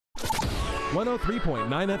103.9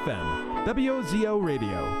 FM, WOZO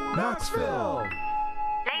Radio, Knoxville.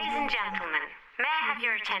 Ladies and gentlemen, may I have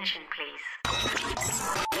your attention, please?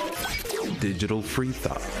 Digital Free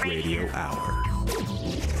Thought Radio Hour.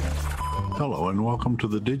 Hello and welcome to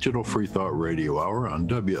the Digital Free Thought Radio Hour on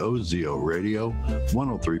WOZO Radio,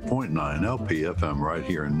 103.9 LPFM right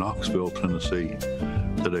here in Knoxville, Tennessee.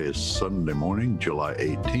 Today is Sunday morning, July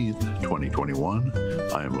 18th, 2021.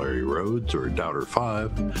 I am Larry Rhodes, or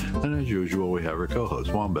Doubter5, and as usual, we have our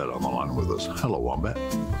co-host Wombat on the line with us. Hello, Wombat.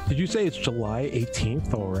 Did you say it's July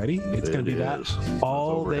 18th already? It's going to do that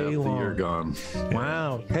all day long. Year gone.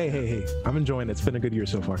 Wow. Hey. I'm enjoying it. It's been a good year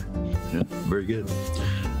so far. Yeah, very good.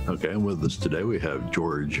 Okay, and with us today we have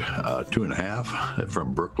George, 2.5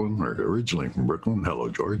 from Brooklyn, or originally from Brooklyn. Hello,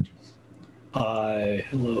 George. Hi.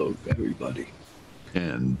 Hello, everybody.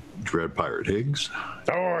 And Dread Pirate Higgs.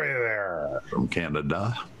 How are you there? From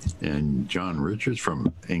Canada. And John Richards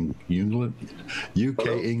from England, UK,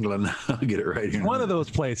 Hello. England. I'll get it right here. One of those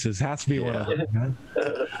places has to be one of them.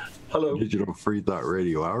 Hello. Digital Free Thought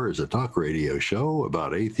Radio Hour is a talk radio show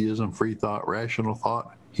about atheism, free thought, rational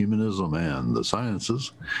thought, humanism, and the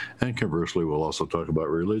sciences. And conversely, we'll also talk about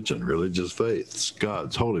religion, religious faiths,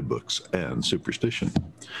 gods, holy books, and superstition.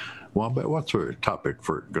 Wombat, what's our topic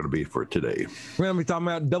going to be for today? We're going to be talking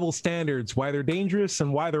about double standards, why they're dangerous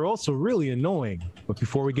and why they're also really annoying. But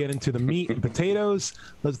before we get into the meat and potatoes,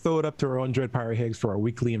 let's throw it up to our own Dread Pirate Higgs for our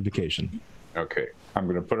weekly invocation. Okay, I'm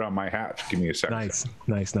going to put on my hat. Give me a second.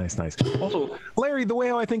 Nice. Also, Larry, the way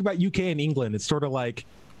how I think about UK and England, it's sort of like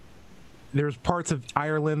there's parts of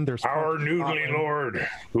Ireland, there's Our noodly lord,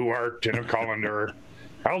 who art in a colander,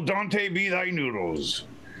 al dente be thy noodles.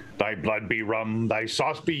 Thy blood be rum, thy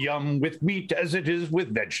sauce be yum, with meat as it is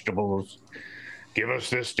with vegetables. Give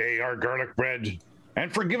us this day our garlic bread,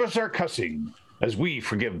 and forgive us our cussing, as we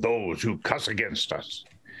forgive those who cuss against us.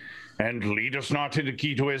 And lead us not into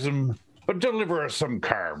ketoism, but deliver us some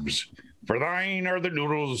carbs. For thine are the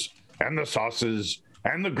noodles, and the sauces,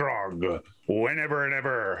 and the grog, whenever and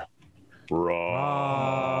ever.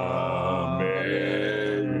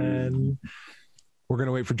 Amen. We're going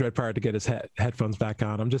to wait for Dread Pirate to get his headphones back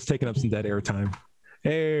on. I'm just taking up some dead air time.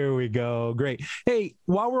 There we go. Great. Hey,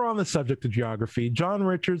 while we're on the subject of geography, John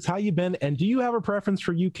Richards, how you been? And do you have a preference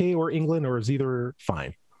for UK or England, or is either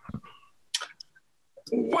fine?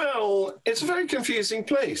 Well, it's a very confusing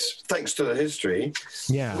place, thanks to the history.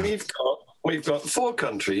 Yeah. We've got 4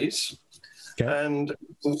 countries, Okay. and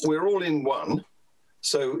we're all in one.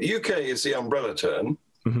 So UK is the umbrella term,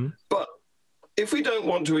 but if we don't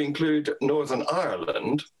want to include Northern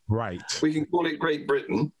Ireland, Right. we can call it Great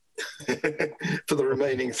Britain for the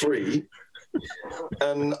remaining 3.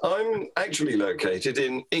 And I'm actually located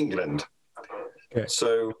in England. Okay.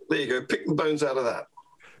 So there you go. Pick the bones out of that.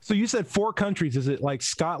 So you said 4 countries. Is it like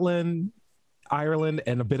Scotland, Ireland,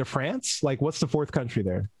 and a bit of France? Like, what's the 4th country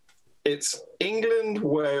there? It's England,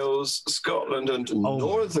 Wales, Scotland, and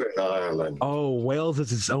Northern Ireland. Oh, Wales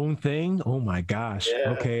is its own thing? Oh, my gosh.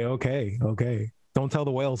 Yeah. Okay. Don't tell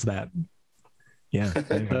the Wales that. Yeah.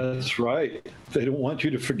 That's right. They don't want you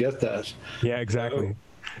to forget that. Yeah, exactly.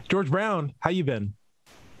 George Brown, how you been?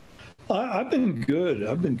 I've been good.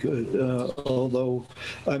 Although,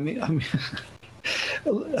 I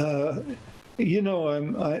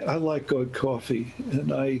like good coffee,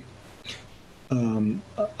 and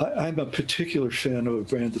I'm a particular fan of a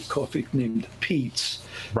brand of coffee named Peet's,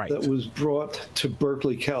 Right. that was brought to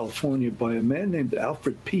Berkeley, California by a man named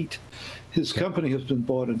Alfred Peet. His company has been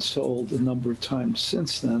bought and sold a number of times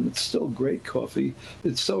since then. It's still great coffee.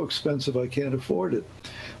 It's so expensive I can't afford it.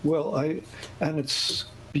 And it's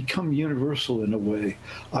become universal in a way.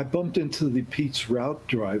 I bumped into the Peet's route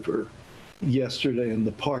driver yesterday in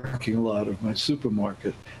the parking lot of my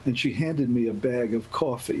supermarket, and she handed me a bag of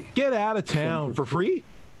coffee. Get out of town for free?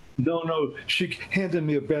 No, she handed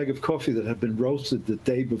me a bag of coffee that had been roasted the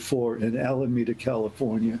day before in Alameda,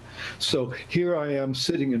 California. So here I am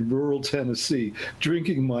sitting in rural Tennessee,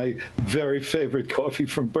 drinking my very favorite coffee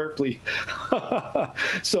from Berkeley.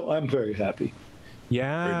 So I'm very happy.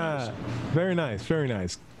 Yeah, very nice.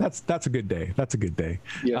 That's a good day.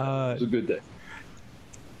 Yeah, it was a good day.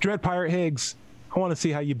 Dread Pirate Higgs, I want to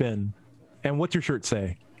see how you been. And what's your shirt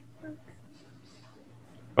say?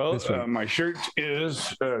 Well, my shirt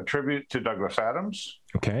is a tribute to Douglas Adams.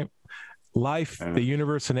 Okay. Life, the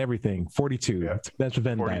universe, and everything. 42. Yeah. That's a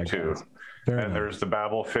Venn 42. diagram. Very And nice. there's the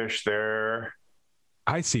babblefish there.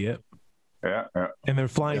 I see it. Yeah. And they're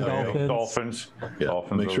flying dolphins. Dolphins. Yeah,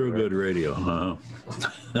 Dolphins makes real over good radio.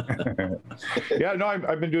 Yeah, no,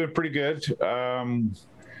 I've been doing pretty good.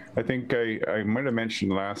 I think I might have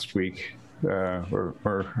mentioned last week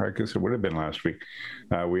or I guess it would have been last week,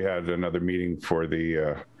 we had another meeting for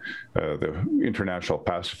the International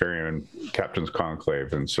Pastafarian Captain's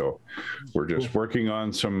Conclave, and so we're just working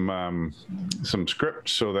on some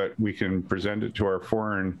scripts so that we can present it to our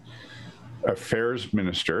foreign affairs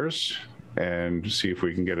ministers and see if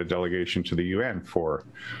we can get a delegation to the UN for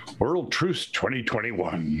World Truce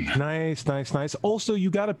 2021. Nice. Also, you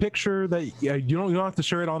got a picture that you don't have to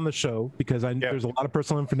share it on the show because there's a lot of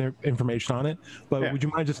personal information on it. But would you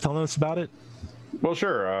mind just telling us about it? Well,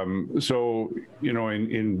 sure. So,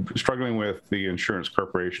 in struggling with the Insurance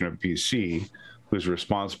Corporation of BC, who's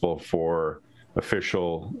responsible for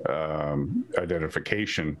official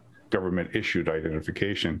identification, government-issued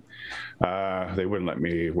identification, they wouldn't let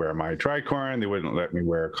me wear my tricorn. They wouldn't let me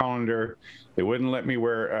wear a colander. They wouldn't let me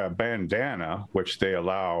wear a bandana, which they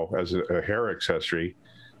allow as a hair accessory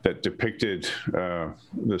that depicted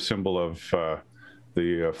the symbol of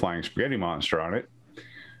the flying spaghetti monster on it.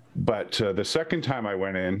 But the second time I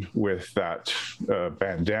went in with that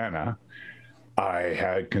bandana, I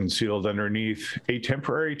had concealed underneath a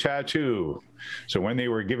temporary tattoo. So when they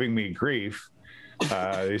were giving me grief,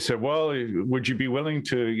 they said, well, would you be willing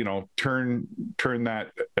to, turn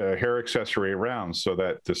that hair accessory around so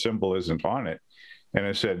that the symbol isn't on it? And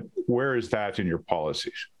I said, where is that in your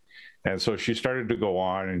policies? And so she started to go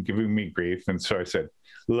on and giving me grief. And so I said,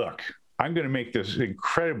 look, I'm going to make this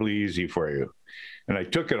incredibly easy for you. And I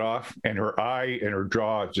took it off, and her eye and her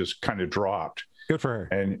jaw just kind of dropped. Good for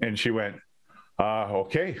her. And she went,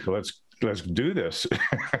 okay, let's do this.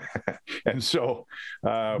 And so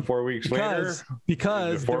 4 weeks later,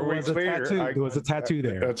 because there was a tattoo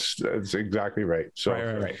there. That's exactly right. So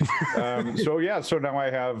right. So now I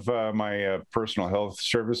have my personal health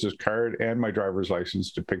services card and my driver's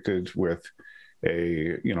license depicted with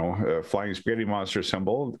a flying spaghetti monster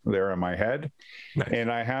symbol there on my head. Nice.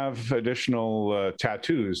 And I have additional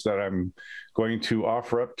tattoos that I'm going to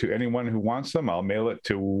offer up to anyone who wants them. I'll mail it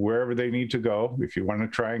to wherever they need to go. If you want to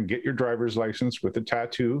try and get your driver's license with a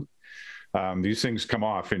tattoo, these things come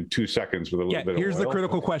off in 2 seconds with a little bit of oil. Here's the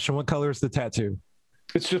critical question. What color is the tattoo?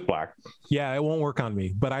 It's just black. Yeah, it won't work on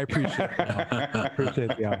me, but I appreciate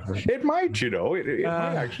the offer. It might, it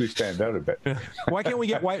might actually stand out a bit. Why can't we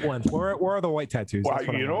get white ones? Where are the white tattoos? Well,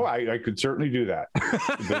 I could certainly do that.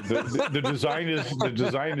 the design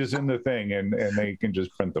is in the thing, and they can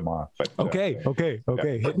just print them off. But, okay.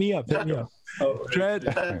 Hit me up. Dread.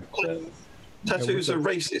 Tattoos are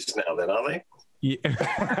racist now, then, are they? Yeah.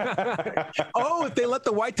 Oh, if they let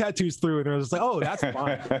the white tattoos through, and they're just like, oh, that's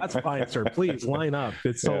fine, sir. Please line up.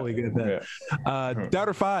 It's totally good then.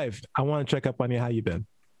 Doubter 5, I want to check up on you. How you been?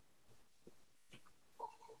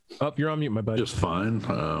 Oh, you're on mute, my buddy. Just fine.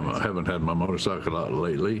 I haven't had my motorcycle out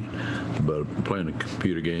lately, but playing the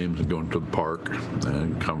computer games and going to the park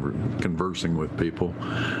and conversing with people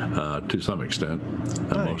to some extent,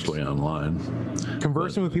 mostly online.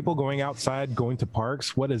 Conversing with people, going outside, going to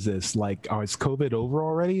parks. What is this like? Oh, is COVID over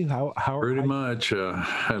already? How pretty much,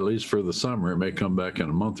 at least for the summer. It may come back in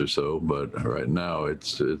a month or so, but right now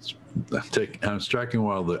I'm striking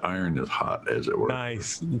while the iron is hot, as it were.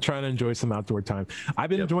 Nice. I'm trying to enjoy some outdoor time. I've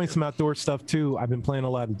been enjoying some outdoor stuff too. I've been playing a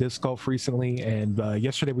lot of disc golf recently, and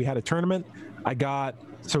yesterday we had a tournament.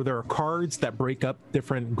 So there are cards that break up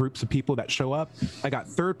different groups of people that show up. I got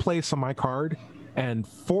third place on my card and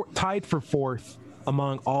tied for fourth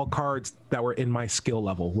among all cards that were in my skill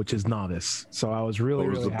level, which is novice. So I was really,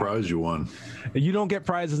 what was the prize you won? You don't get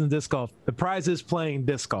prizes in disc golf. The prize is playing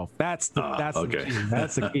disc golf. That's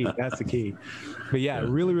the key. But yeah,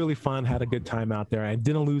 really, really fun. Had a good time out there. I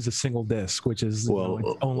didn't lose a single disc, which is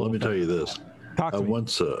let me tell you this. I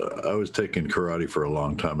was taking karate for a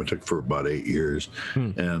long time. I took it for about 8 years.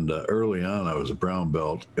 And early on, I was a brown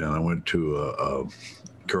belt, and I went to a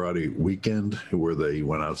karate weekend where they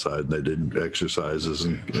went outside and they did exercises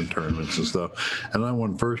and tournaments and stuff. And I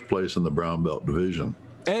won first place in the brown belt division.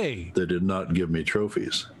 Hey. They did not give me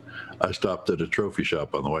trophies. I stopped at a trophy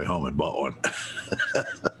shop on the way home and bought one.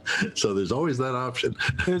 So there's always that option.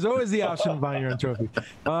 There's always the option of buying your own trophy.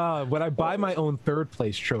 But I buy my own third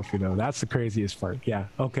place trophy, though. That's the craziest part. Yeah.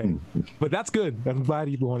 Okay. But that's good. I'm glad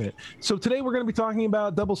you won it. So today we're going to be talking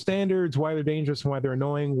about double standards, why they're dangerous and why they're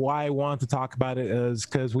annoying. Why I want to talk about it is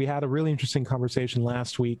because we had a really interesting conversation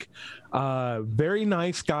last week. Very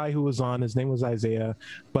nice guy who was on. His name was Isaiah.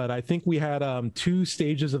 But I think we had 2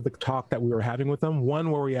 stages of the talk that we were having with him. One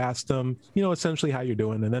where we asked him, essentially how you're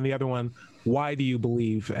doing. And then the other one, why do you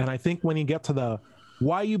believe? And I think when you get to the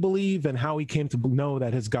why you believe and how he came to know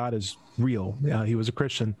that his God is real, he was a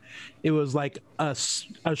Christian, it was like a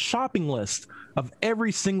shopping list of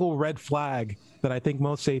every single red flag that I think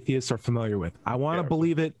most atheists are familiar with. I want to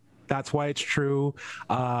believe it. That's why it's true.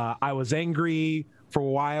 I was angry for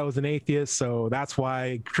why I was an atheist, so that's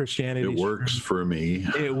why Christianity. It works for me.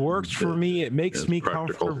 It works for me. It makes me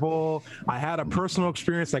practical. comfortable. I had a personal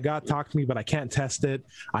experience that God talked to me, but I can't test it.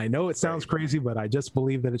 I know it sounds crazy, but I just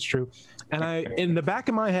believe that it's true. And in the back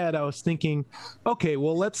of my head, I was thinking, okay,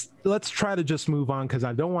 well, let's try to just move on because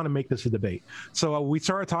I don't want to make this a debate. So we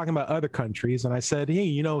started talking about other countries, and I said,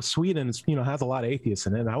 hey, Sweden has a lot of atheists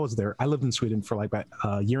in it. And I was there. I lived in Sweden for like about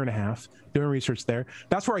a year and a half doing research there.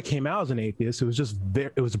 That's where I came out as an atheist. It was just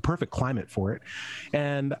it was a perfect climate for it.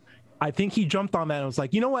 And I think he jumped on that and was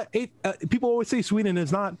like, you know what? People always say Sweden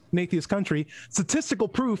is not an atheist country. Statistical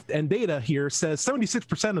proof and data here says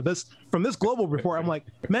 76% of this from this global report. I'm like,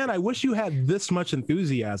 man, I wish you had this much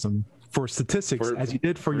enthusiasm for statistics as you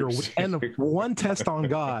did for your one test on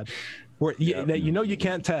God. That you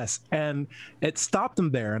can't test. And it stopped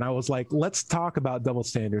him there. And I was like, let's talk about double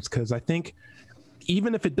standards, because I think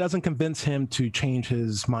even if it doesn't convince him to change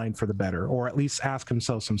his mind for the better, or at least ask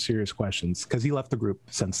himself some serious questions, because he left the group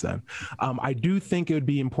since then, I do think it would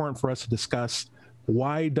be important for us to discuss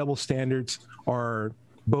why double standards are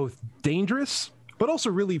both dangerous, but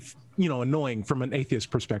also really, annoying from an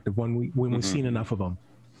atheist perspective when we've seen enough of them.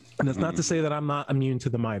 And it's not to say that I'm not immune to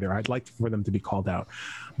them either. I'd like for them to be called out.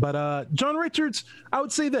 But John Richards, I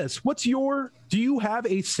would say this. Do you have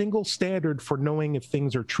a single standard for knowing if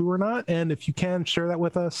things are true or not? And if you can, share that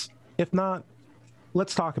with us. If not,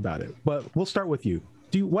 let's talk about it. But we'll start with you.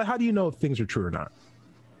 How do you know if things are true or not?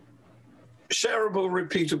 Shareable,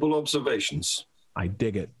 repeatable observations. I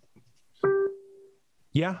dig it.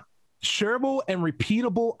 Yeah. Shareable and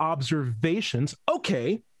repeatable observations.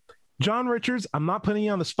 Okay. John Richards, I'm not putting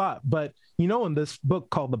you on the spot, but in this book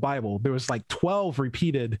called the Bible, there was like 12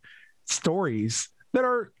 repeated stories that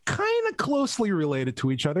are kind of closely related to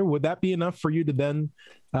each other. Would that be enough for you to then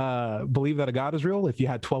believe that a God is real if you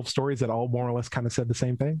had 12 stories that all more or less kind of said the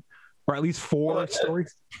same thing? Or at least four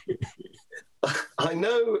stories? I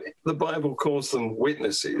know the Bible calls them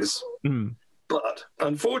witnesses, but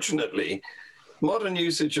unfortunately, modern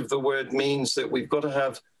usage of the word means that we've got to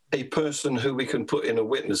have a person who we can put in a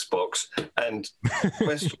witness box and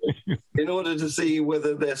question in order to see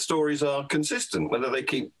whether their stories are consistent, whether they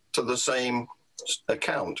keep to the same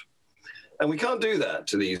account. And we can't do that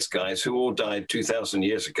to these guys who all died 2,000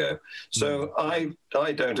 years ago. So I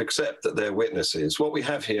don't accept that they're witnesses. What we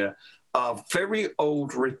have here are very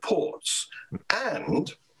old reports.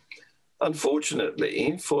 And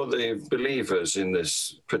unfortunately, for the believers in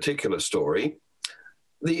this particular story,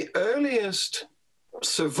 the earliest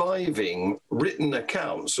surviving written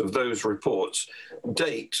accounts of those reports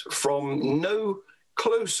date from no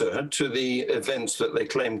closer to the events that they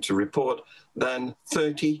claim to report than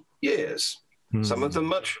 30 years. Some of them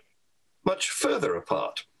much, much further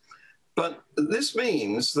apart. But this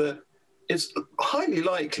means that it's highly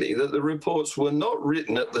likely that the reports were not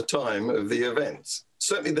written at the time of the events.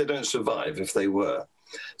 Certainly they don't survive if they were.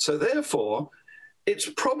 So therefore, it's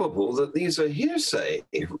probable that these are hearsay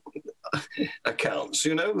accounts,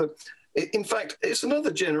 In fact, it's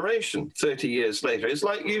another generation 30 years later. It's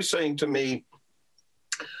like you saying to me,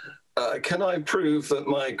 can I prove that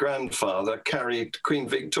my grandfather carried Queen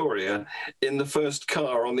Victoria in the first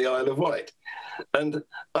car on the Isle of Wight? And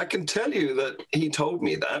I can tell you that he told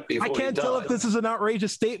me that before he died. I can't tell if this is an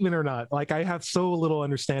outrageous statement or not. Like, I have so little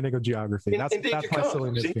understanding of geography. That's my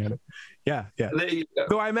silliness behind it. Yeah. There you go.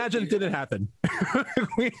 So I imagine it didn't happen.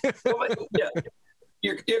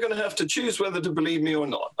 You're going to have to choose whether to believe me or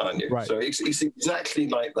not, aren't you? Right. So it's exactly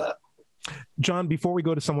like that. John, before we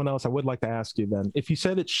go to someone else, I would like to ask you then, if you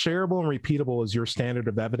said it's shareable and repeatable as your standard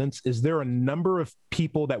of evidence, is there a number of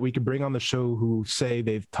people that we could bring on the show who say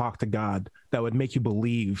they've talked to God that would make you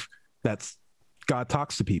believe that God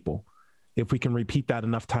talks to people, if we can repeat that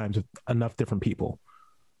enough times with enough different people?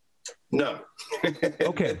 No.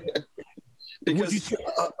 Okay. Because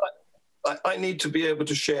I need to be able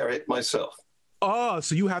to share it myself. Oh,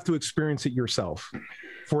 so you have to experience it yourself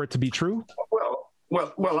for it to be true?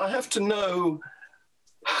 Well, I have to know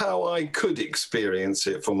how I could experience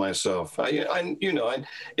it for myself.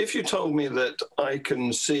 If you told me that I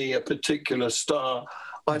can see a particular star,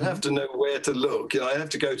 I'd have to know where to look. I have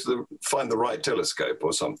to go to find the right telescope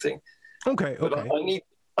or something. Okay. But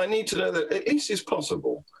I need to know that at least it's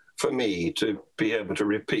possible for me to be able to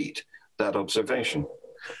repeat that observation.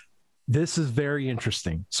 This is very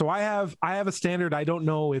interesting. So I have a standard. I don't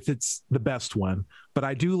know if it's the best one, but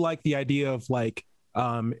I do like the idea of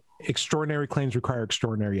extraordinary claims require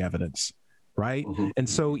extraordinary evidence, right? And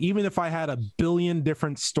so even if I had a billion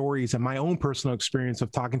different stories and my own personal experience of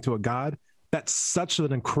talking to a God, that's such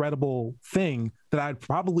an incredible thing that I'd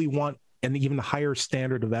probably want an even higher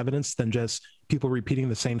standard of evidence than just people repeating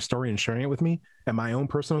the same story and sharing it with me and my own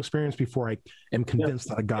personal experience before I am convinced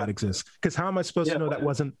that a God exists. Because how am I supposed to know that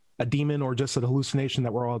wasn't a demon or just a hallucination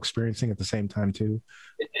that we're all experiencing at the same time too?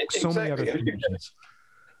 So many other things.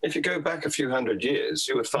 If you go back a few hundred years,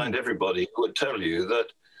 you would find everybody who would tell you that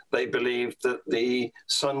they believed that the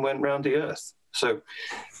sun went round the earth. So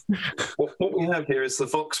what we have here is the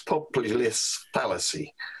vox populis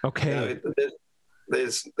fallacy. Okay.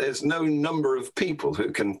 There's no number of people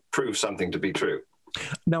who can prove something to be true.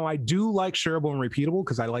 Now, I do like shareable and repeatable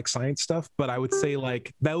because I like science stuff, but I would say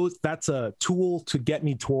like that's a tool to get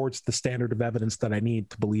me towards the standard of evidence that I need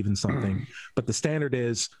to believe in something. But the standard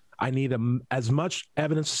is I need as much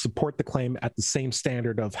evidence to support the claim at the same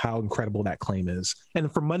standard of how incredible that claim is.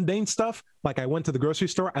 And for mundane stuff, like I went to the grocery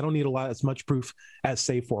store, I don't need as much proof as,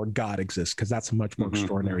 say, for God exists, because that's a much more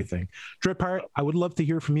extraordinary thing. Dread Pirate, I would love to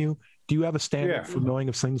hear from you. Do you have a standard for knowing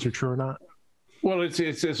if things are true or not? Well, it's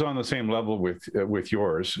on the same level with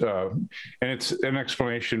yours, and it's an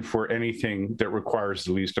explanation for anything that requires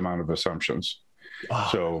the least amount of assumptions. Oh.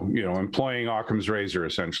 So, employing Occam's razor,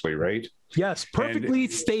 essentially, right? Yes, perfectly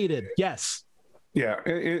stated. Yes. Yeah.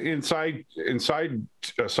 Aside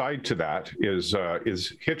to that is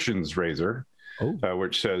Hitchens' razor,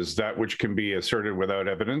 which says that which can be asserted without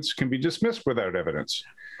evidence can be dismissed without evidence.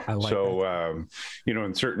 I like that.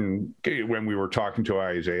 In certain, when we were talking to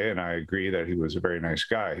Isaiah, and I agree that he was a very nice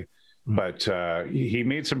guy, but he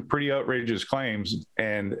made some pretty outrageous claims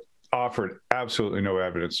and offered absolutely no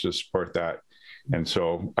evidence to support that. And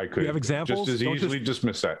so I could just as easily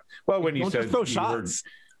dismiss that. Well, when he said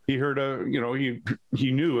he heard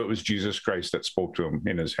he knew it was Jesus Christ that spoke to him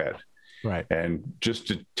in his head. Right. And just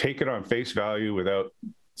to take it on face value without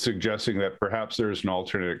suggesting that perhaps there's an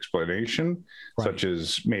alternate explanation, such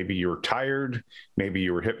as maybe you're tired, maybe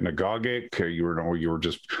you were hypnagogic, you were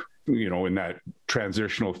just in that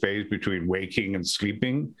transitional phase between waking and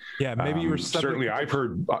sleeping. Yeah, maybe you were certainly I've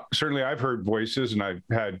heard voices, and I've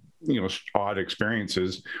had odd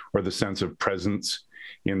experiences or the sense of presence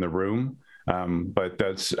in the room. But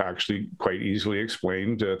that's actually quite easily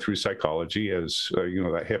explained through psychology as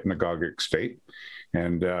that hypnagogic state.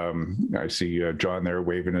 And I see John there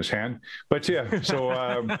waving his hand. But yeah, so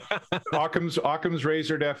Occam's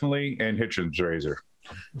razor definitely, and Hitchens' razor.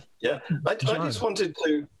 Yeah, I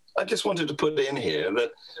just wanted to put in here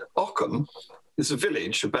that Occam is a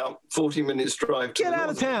village about 40 minutes drive to Get out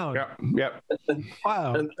of town. Yeah.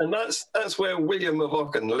 Wow. And that's where William of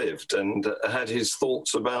Ockham lived and had his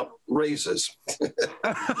thoughts about razors.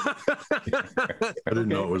 I didn't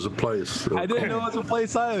know it was a place. I didn't know it was a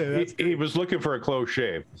place either. He was looking for a close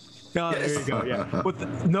shave. Oh, there you go. Yeah,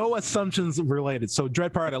 with no assumptions related. So,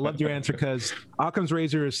 Dread Pirate, I loved your answer because Occam's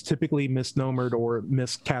razor is typically misnomered or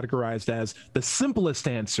miscategorized as the simplest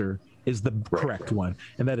answer is the correct one,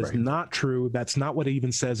 and that is not true. That's not what it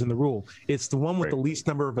even says in the rule. It's the one with the least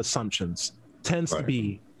number of assumptions. Tends to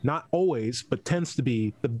be, not always, but tends to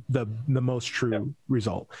be the most true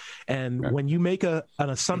result. And when you make an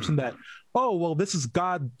assumption that, oh, well, this is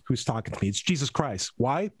God who's talking to me, it's Jesus Christ.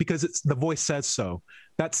 Why? Because the voice says so.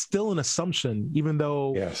 That's still an assumption, even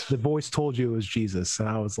though the voice told you it was Jesus. And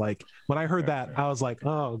I was like, when I heard that, I was like,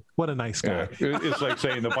 oh, what a nice guy. Yeah. It's like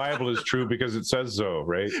saying the Bible is true because it says so,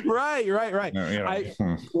 right? Right.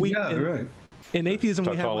 In atheism,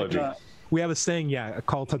 we have a saying,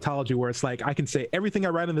 called tautology, where it's like, I can say everything I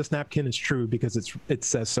write on this napkin is true because it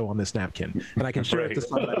says so on this napkin. And I can share it to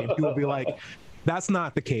somebody, and people will be like, that's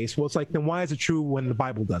not the case. Well, it's like, then why is it true when the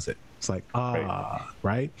Bible does it? It's like,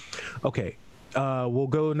 right? Okay. We'll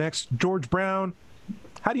go next. George Brown,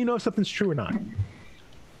 how do you know if something's true or not?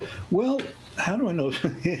 Well, how do I know?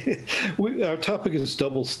 Our topic is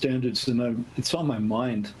double standards, and it's on my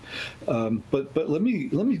mind. But let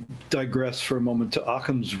me digress for a moment to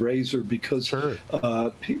Occam's razor, because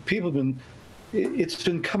people have been. It's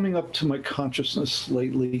been coming up to my consciousness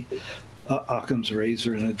lately. Occam's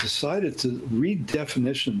razor, and I decided to read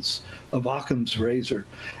definitions of Occam's razor,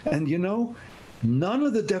 and none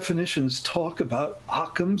of the definitions talk about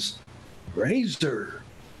Occam's razor.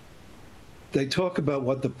 They talk about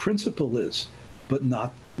what the principle is, but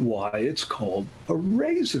not why it's called a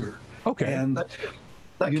razor. Okay. And,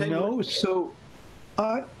 so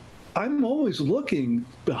I'm always looking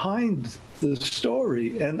behind the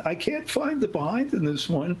story, and I can't find the behind in this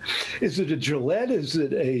one. Is it a Gillette? Is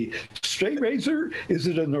it a straight razor? Is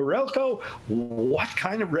it a Norelco? What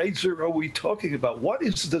kind of razor are we talking about? What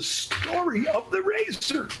is the story of the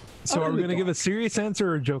razor? So are we going to give a serious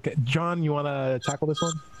answer or a joke? John, you want to tackle this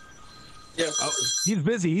one? Yeah. Oh, he's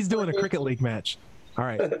busy. He's doing a cricket league match. All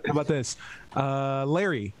right. How about this?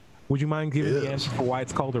 Larry, would you mind giving the answer for why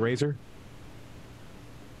it's called a razor?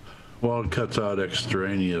 Well, it cuts out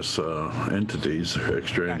extraneous entities,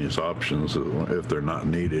 extraneous options if they're not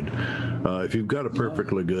needed. If you've got a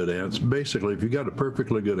perfectly good answer, basically, if you've got a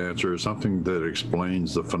perfectly good answer or something that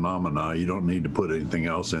explains the phenomena, you don't need to put anything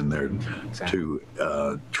else in there to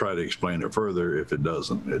try to explain it further. If it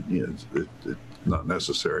doesn't, it's not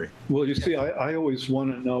necessary. Well, you see, I always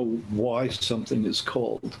want to know why something is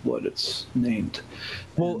called what it's named.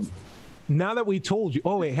 Well, now that we told you,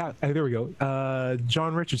 oh wait, there we go.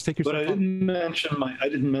 John Richards, take your. But I didn't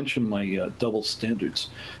mention my double standards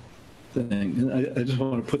thing. And I just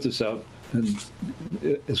want to put this out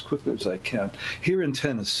as quickly as I can. Here in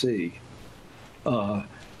Tennessee,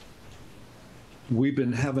 we've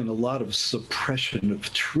been having a lot of suppression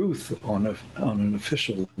of truth on an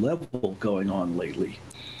official level going on lately.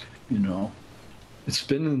 You know, it's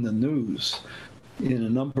been in the news in a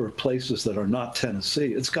number of places that are not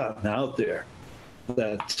Tennessee. It's gotten out there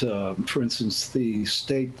that, for instance, the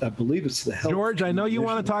state, I believe it's the health. George, I know you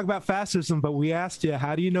want to talk about fascism, but we asked you,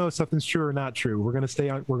 how do you know if something's true or not true? We're going to stay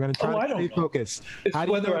on. We're going to try to stay focused. It's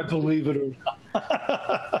whether I believe it or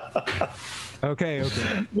not. Okay.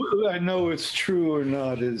 I know it's true or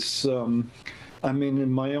not is, I mean,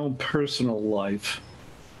 in my own personal life,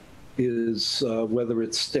 is whether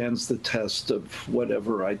it stands the test of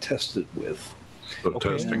whatever I tested with. So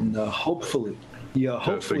testing. And hopefully,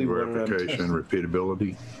 testing, verification,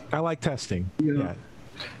 repeatability. I like testing. Yeah.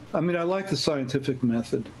 I mean, I like the scientific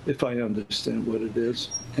method if I understand what it is,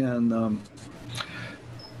 and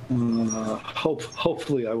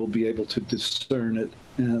hopefully I will be able to discern it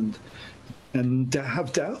and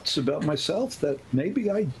have doubts about myself that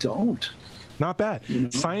maybe I don't. Not bad. You know?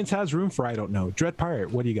 Science has room for I don't know. Dread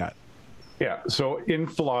Pirate, what do you got? Yeah. So in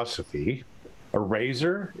philosophy, a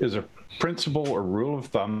razor is a principle or rule of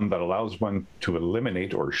thumb that allows one to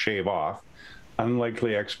eliminate or shave off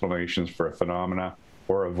unlikely explanations for a phenomena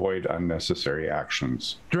or avoid unnecessary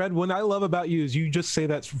actions. Dread, what I love about you is you just say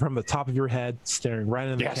that from the top of your head, staring right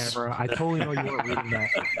into the camera. I totally know you weren't reading that.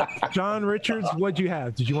 John Richards, what'd you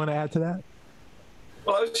have? Did you want to add to that?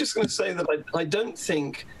 Well, I was just going to say that I don't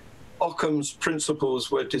think Occam's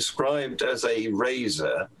principles were described as a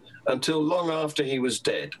razor until long after he was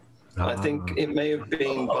dead. I think it may have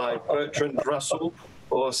been by Bertrand Russell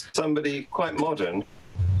or somebody quite modern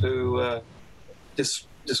who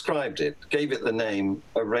described it, gave it the name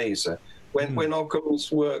a razor, when Occam's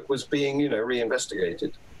work was being,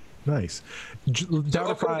 reinvestigated. Nice.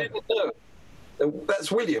 Occam didn't know. That's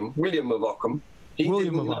William of Occam.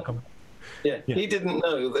 William of Occam. Yeah, he didn't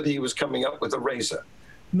know that he was coming up with a razor.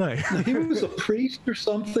 Nice. He was a priest or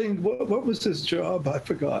something. What was his job? I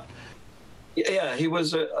forgot. Yeah, he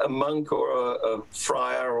was a monk or a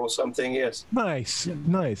friar or something, yes. Nice.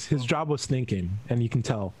 His job was thinking, and you can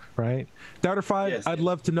tell, right? Doubter 5, yes. I'd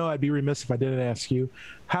love to know, I'd be remiss if I didn't ask you,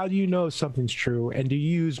 how do you know something's true, and do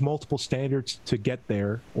you use multiple standards to get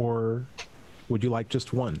there, or would you like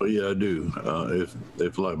just one? Well, yeah, I do.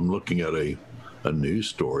 If I'm looking at a news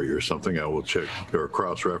story or something, I will check or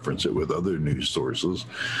cross-reference it with other news sources.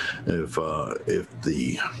 If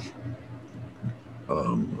the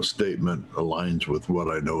statement aligns with what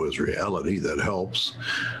I know is reality, that helps.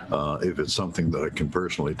 If it's something that I can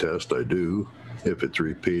personally test, I do. If it's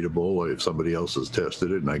repeatable, if somebody else has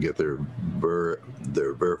tested it and I get their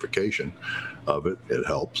verification of it, it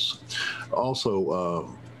helps.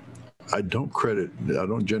 Also, I don't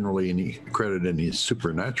generally credit any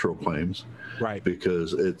supernatural claims, right?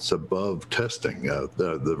 Because it's above testing.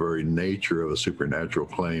 The very nature of a supernatural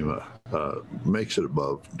claim makes it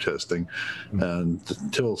above testing, and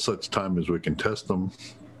until such time as we can test them,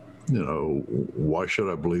 why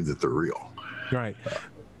should I believe that they're real? Right.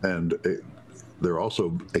 And they're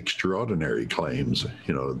also extraordinary claims.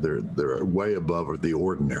 They're way above the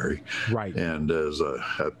ordinary. Right. And as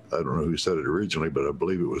I don't know who said it originally, but I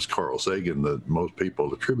believe it was Carl Sagan that most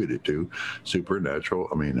people attribute it to.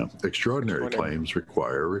 Extraordinary claims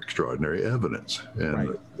require extraordinary evidence,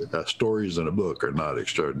 and stories in a book are not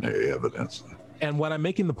extraordinary evidence. And what I'm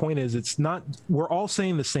making the point is, it's not, we're all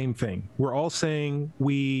saying the same thing. We're all saying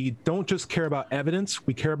we don't just care about evidence,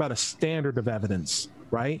 we care about a standard of evidence,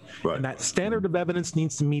 right? And that standard of evidence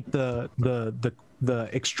needs to meet the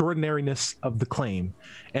extraordinariness of the claim.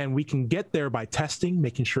 And we can get there by testing,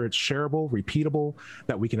 making sure it's shareable, repeatable,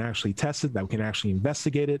 that we can actually test it, that we can actually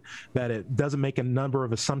investigate it, that it doesn't make a number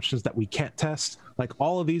of assumptions that we can't test. Like,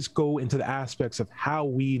 all of these go into the aspects of how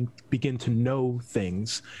we begin to know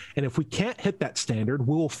things. And if we can't hit that standard,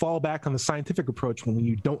 we will fall back on the scientific approach when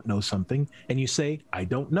you don't know something and you say, I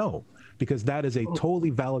don't know. Because that is a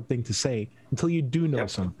totally valid thing to say until you do know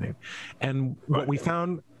something. And what we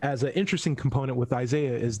found as an interesting component with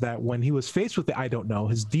Isaiah is that when he was faced with the I don't know,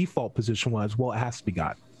 his default position was, well, it has to be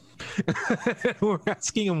God. We're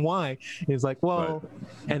asking him why. He's like, well,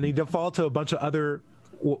 and he defaulted to a bunch of other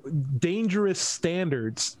dangerous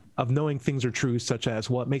standards of knowing things are true, such as,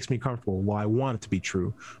 well, it makes me comfortable. Well, I want it to be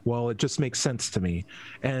true. Well, it just makes sense to me.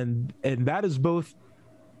 And that is both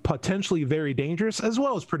potentially very dangerous as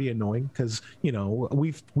well as pretty annoying, because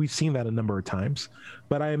we've seen that a number of times.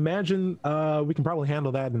 But I imagine we can probably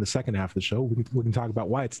handle that in the second half of the show. We can talk about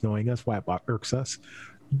why it's annoying us, why it irks us.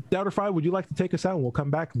 Doubter 5, would you like to take us out, and we'll come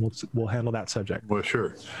back and we'll handle that subject? Well,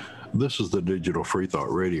 sure. This is the Digital Free Thought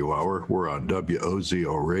Radio Hour. We're on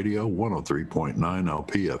WOZO Radio, 103.9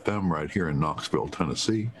 LPFM right here in Knoxville,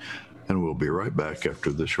 Tennessee. And we'll be right back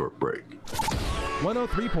after this short break.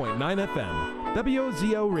 103.9 FM,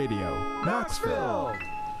 WOZO Radio, Knoxville.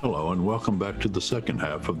 Hello, and welcome back to the second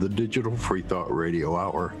half of the Digital Free Thought Radio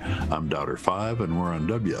Hour. I'm Doubter 5, and we're on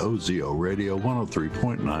WOZO Radio,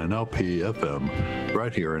 103.9 LPFM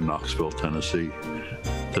right here in Knoxville, Tennessee.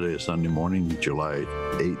 Today is Sunday morning, July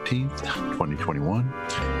 18th, 2021.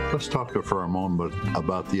 Let's talk for a moment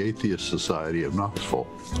about the Atheist Society of Knoxville,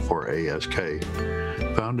 or ASK.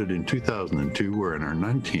 Founded in 2002, we're in our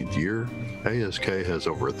 19th year. ASK has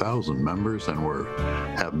over 1,000 members, and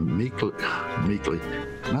have meekly,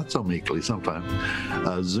 not so meekly sometimes,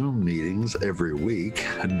 Zoom meetings every week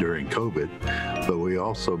during COVID. But we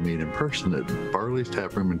also meet in person at Barley's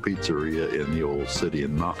Taproom and Pizzeria in the old city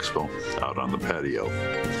in Knoxville, out on the patio.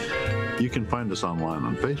 You can find us online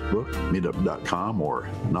on Facebook, meetup.com, or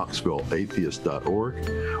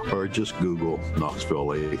knoxvilleatheist.org, or just Google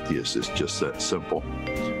Knoxville Atheist. It's just that simple.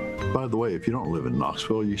 By the way, if you don't live in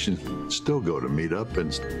Knoxville, you should still go to Meetup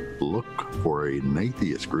and look for an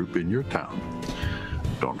atheist group in your town.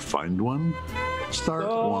 Don't find one? Start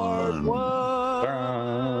one.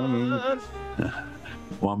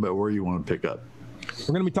 Wombat, where you want to pick up?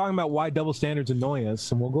 We're going to be talking about why double standards annoy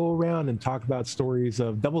us, and we'll go around and talk about stories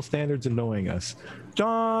of double standards annoying us.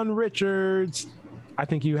 John Richards, I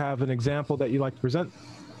think you have an example that you'd like to present.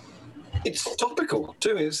 It's topical,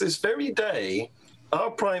 too. It's this very day, our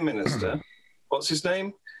Prime Minister, what's his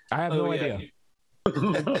name? I have no idea.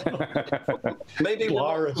 Maybe we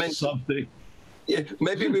won't mention something. Yeah,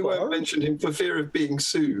 maybe we won't mention him for fear of being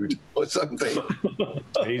sued or something.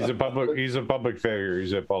 He's a public figure.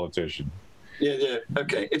 He's a politician. Yeah.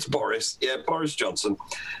 Okay, it's Boris. Yeah, Boris Johnson.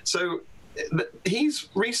 So he's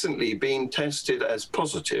recently been tested as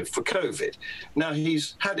positive for COVID. Now,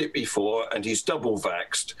 he's had it before and he's double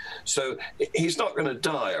vaxxed, so he's not going to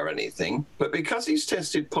die or anything. But because he's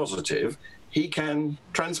tested positive, he can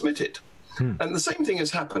transmit it. And the same thing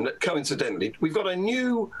has happened, coincidentally. We've got a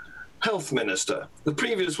new health minister. The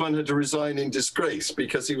previous one had to resign in disgrace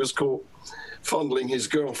because he was caught fondling his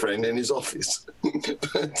girlfriend in his office.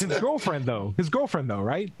 His girlfriend though,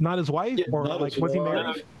 right? Not his wife? Yeah, or like, was he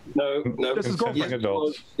married? No. Just his girlfriend.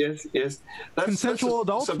 Adults. Yes. Consensual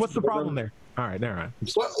adults? What's the problem there? All right, never mind.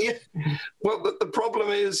 Well, the problem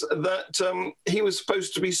is that he was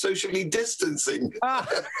supposed to be socially distancing.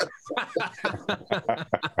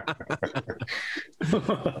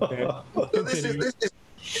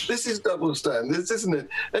 This is double standards, isn't it?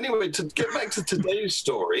 Anyway, to get back to today's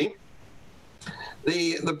story,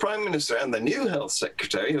 the Prime Minister and the new Health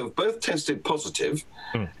Secretary, who have both tested positive,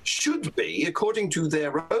 should be, according to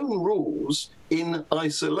their own rules, in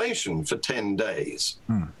isolation for 10 days,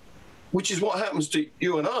 which is what happens to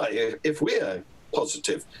you and I if we're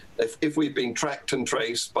positive, if we've been tracked and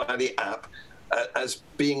traced by the app as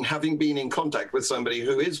having been in contact with somebody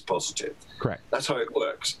who is positive. Correct. That's how it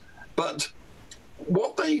works. But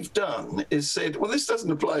what they've done is said, well, this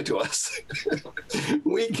doesn't apply to us.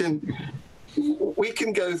 we can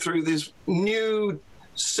go through this new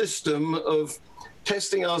system of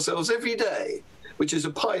testing ourselves every day, which is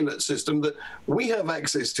a pilot system that we have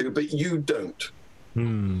access to, but you don't.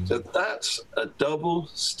 So that's a double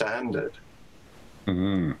standard.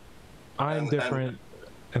 I'm different,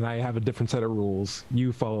 and I have a different set of rules.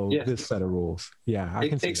 You follow this set of rules. Yeah, I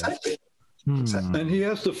can see exactly. that. And he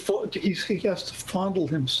has to fondle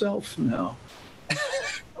himself now.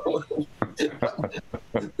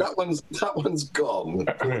 that one's gone.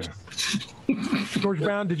 George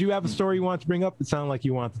Brown, did you have a story you want to bring up? It sounded like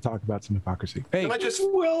you wanted to talk about some hypocrisy. Hey, can I just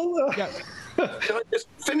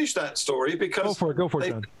finish that story? Because go for it,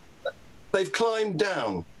 John. They've climbed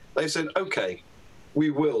down. They said, okay, we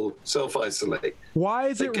will self-isolate. Why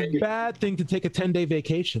is it a bad thing to take a 10-day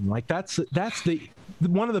vacation? Like that's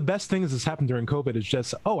one of the best things that's happened during COVID is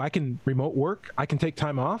just, I can remote work, I can take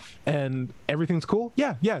time off, and everything's cool.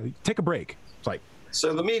 Yeah, take a break. It's like,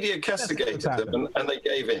 so the media castigated them, and they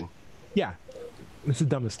gave in. Yeah, It's the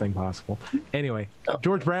dumbest thing possible. Anyway,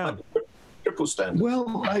 George Brown. Triple standard.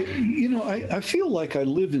 Well, I feel like I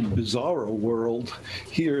live in bizarro world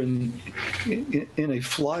here in a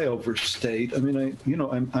flyover state. I mean,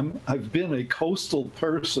 I've been a coastal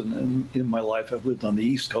person in my life. I've lived on the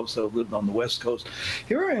East Coast. I've lived on the West Coast.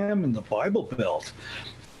 Here I am in the Bible Belt,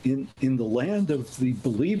 in the land of the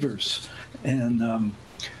believers, and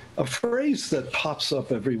a phrase that pops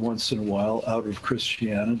up every once in a while out of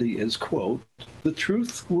Christianity is, quote, "The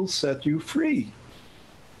truth will set you free."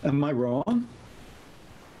 Am I wrong?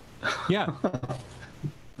 Yeah.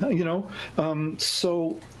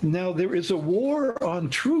 So now there is a war on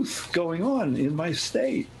truth going on in my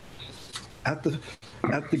state at the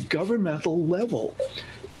governmental level.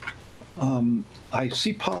 I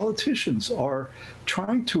see politicians are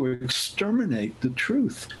trying to exterminate the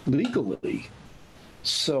truth legally.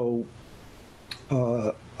 So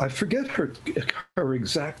I forget her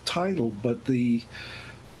exact title, but the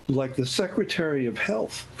Secretary of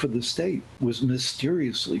Health for the state was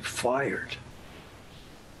mysteriously fired.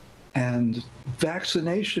 And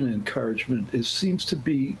vaccination encouragement seems to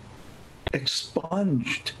be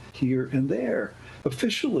expunged here and there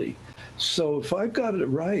officially. So if I've got it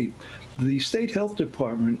right, the state health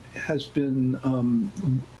department has been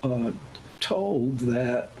told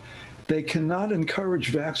that they cannot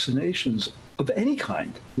encourage vaccinations of any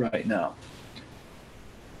kind right now.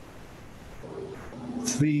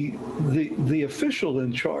 The official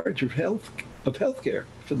in charge of healthcare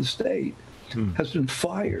for the state has been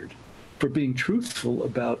fired for being truthful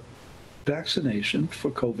about vaccination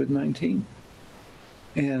for COVID-19.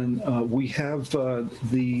 And we have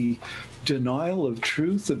the denial of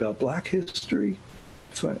truth about Black history.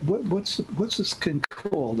 What's this thing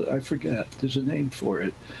called? I forget. There's a name for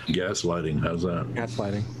it. Gaslighting. How's that?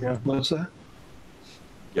 Gaslighting. Yeah. What's that?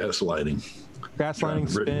 Gaslighting. Gaslighting,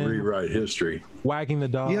 spin, rewrite history, wagging the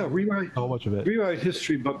dog. Yeah, rewrite a whole bunch of it. Rewrite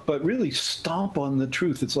history, but really stomp on the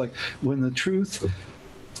truth. It's like when the truth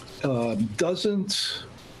doesn't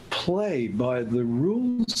play by the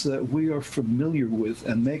rules that we are familiar with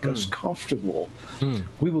and make us comfortable,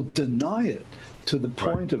 we will deny it to the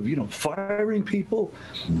point of firing people,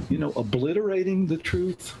 obliterating the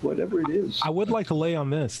truth, whatever it is. I would like to lay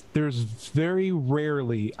on this. There's very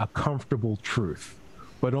rarely a comfortable truth,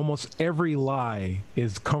 but almost every lie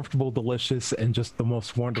is comfortable, delicious, and just the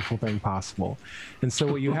most wonderful thing possible. And so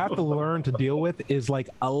what you have to learn to deal with is like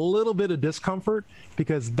a little bit of discomfort,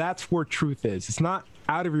 because that's where truth is. It's not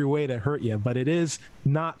out of your way to hurt you, but it is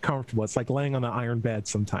not comfortable. It's like laying on an iron bed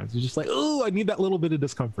sometimes. You're just like, oh, I need that little bit of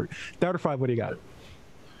discomfort. Doubter 5, what do you got?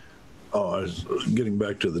 Oh, I was getting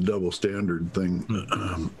back to the double standard thing.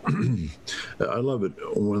 I love it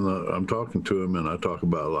when I'm talking to him and I talk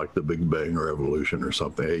about like the Big Bang or evolution or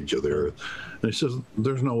something, age of the Earth. And he says,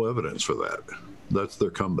 there's no evidence for that. That's their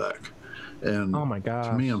comeback. And oh my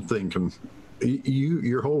God. To me, I'm thinking,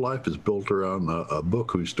 your whole life is built around a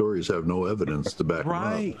book whose stories have no evidence to back them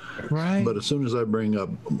up. Right. But as soon as I bring up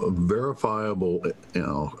verifiable,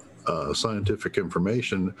 scientific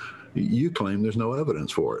information, you claim there's no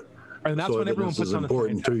evidence for it. And that's so when everyone puts on the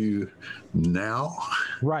important to you now,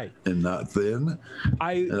 right, and not then.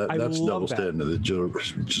 That's love double that. standard that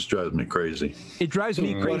just drives me crazy. It drives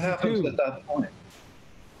me crazy What happens too. at that point?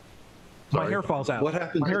 My hair falls out. What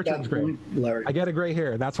happens My hair at that turns gray. point, Larry? I get a gray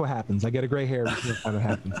hair. That's what happens. I get a gray hair. That's what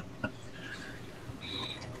happens.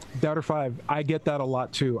 Doubter 5, I get that a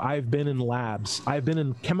lot too. I've been in labs. I've been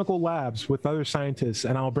in chemical labs with other scientists,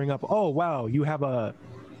 and I'll bring up, oh wow, you have a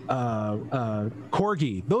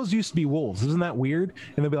corgi. Those used to be wolves. Isn't that weird?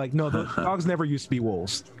 And they'll be like, no, the dogs never used to be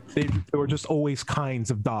wolves. They were just always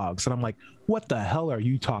kinds of dogs. And I'm like, what the hell are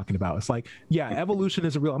you talking about? It's like, yeah, evolution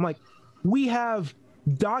isn't real. I'm like, we have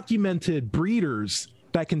documented breeders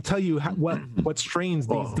that can tell you what strains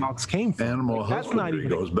these dogs came from. Animal like, husbandry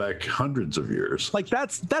goes back hundreds of years. Like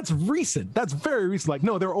that's recent. That's very recent. Like,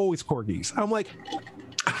 no, they're always corgis. I'm like,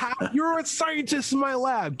 you're a scientist in my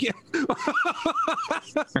lab.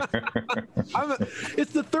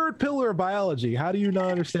 It's the third pillar of biology. How do you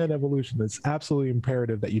not understand evolution? It's absolutely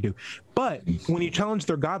imperative that you do. But when you challenge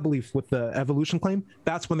their God belief with the evolution claim,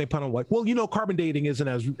 that's when they put on like, well, carbon dating isn't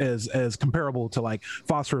as comparable to like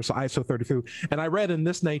phosphorus, ISO 32. And I read in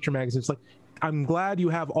this Nature magazine, it's like, I'm glad you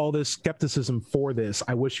have all this skepticism for this.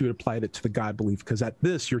 I wish you had applied it to the God belief, because at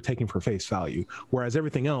this you're taking for face value. Whereas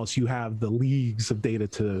everything else, you have the leagues of data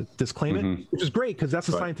to disclaim it, which is great because that's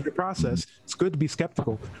a scientific process. It's good to be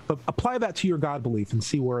skeptical, but apply that to your God belief and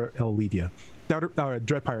see where it'll lead you.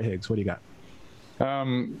 Dread Pirate Higgs, what do you got?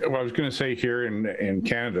 Well, I was going to say here in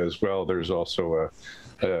Canada as well, there's also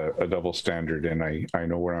a double standard, and I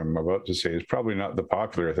know what I'm about to say is probably not the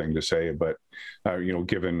popular thing to say, but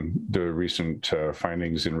given the recent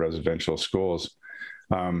findings in residential schools,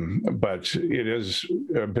 but it has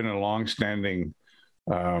been a long-standing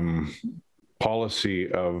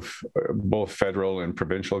policy of both federal and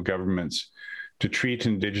provincial governments to treat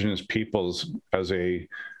Indigenous peoples as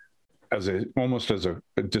almost as a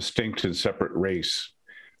distinct and separate race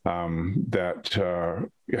that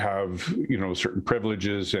have certain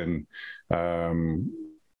privileges and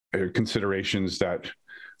considerations that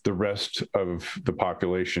the rest of the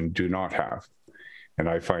population do not have, and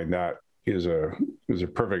I find that is a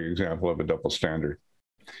perfect example of a double standard.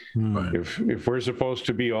 Right. If we're supposed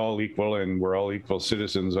to be all equal and we're all equal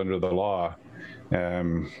citizens under the law,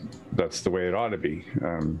 that's the way it ought to be.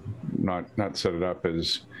 Not set it up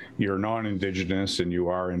as you're non-Indigenous and you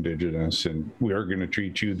are Indigenous, and we are going to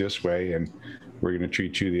treat you this way and we're going to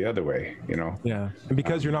treat you the other way. Yeah, and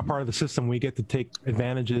because you're not part of the system, we get to take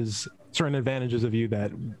certain advantages of you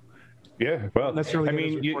that. Yeah, well, I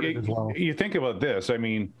mean, you think about this. I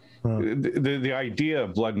mean, the idea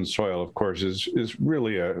of blood and soil, of course, is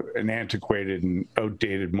really an antiquated and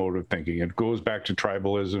outdated mode of thinking. It goes back to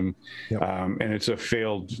tribalism, yep. And it's a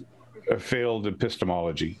failed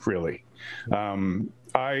epistemology, really.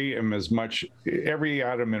 I am every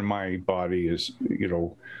atom in my body is,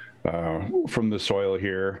 from the soil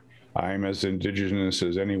here. I'm as Indigenous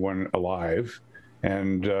as anyone alive,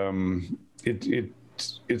 and it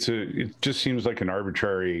just seems like an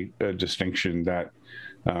arbitrary distinction that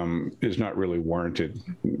is not really warranted,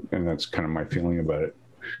 and that's kind of my feeling about it.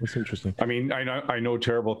 That's interesting. I mean, I know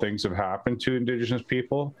terrible things have happened to Indigenous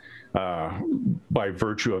people by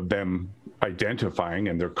virtue of them identifying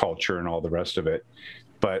and their culture and all the rest of it,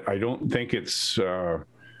 but I don't think it's the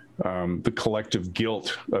collective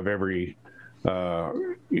guilt of every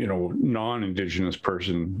non-Indigenous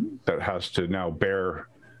person that has to now bear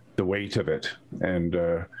the weight of it, and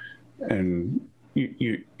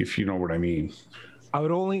you if you know what I mean. I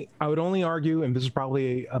would only argue, and this is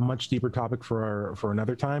probably a much deeper topic for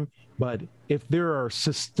another time, but if there are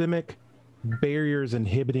systemic barriers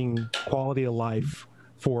inhibiting quality of life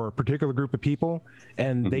for a particular group of people,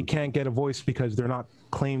 and they can't get a voice because they're not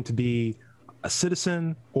claimed to be a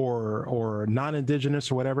citizen or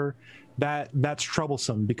non-Indigenous or whatever, that's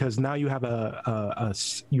troublesome, because now you have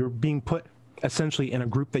you're being put essentially in a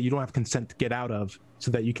group that you don't have consent to get out of,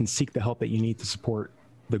 so that you can seek the help that you need to support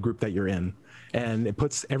the group that you're in. And it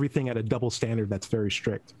puts everything at a double standard that's very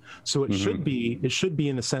strict. So it should be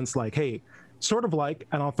in a sense like, hey, sort of like,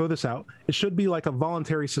 and I'll throw this out, it should be like a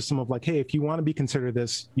voluntary system of like, hey, if you want to be considered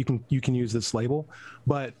this, you can use this label.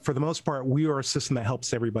 But for the most part, we are a system that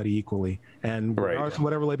helps everybody equally. And regardless of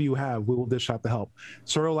whatever label you have, we will dish out the help.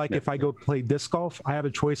 Sort of like if I go play disc golf, I have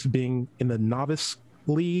a choice of being in the novice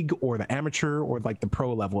league or the amateur or like the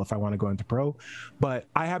pro level if I want to go into pro, but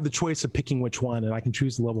I have the choice of picking which one, and I can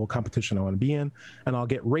choose the level of competition I want to be in, and I'll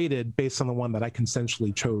get rated based on the one that I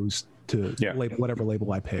consensually chose to label, whatever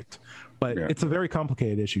label I picked. But it's a very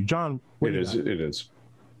complicated issue. John, it is.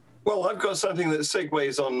 Well, I've got something that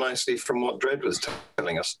segues on nicely from what Dred was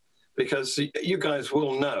telling us, because you guys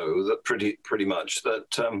will know that pretty much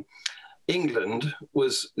that England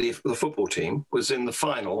was the football team was in the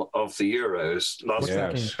final of the Euros last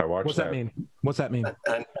year. Yes, I watched that. What's that mean?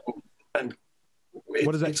 And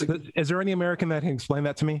what is that? Is there any American that can explain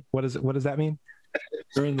that to me? What does that mean?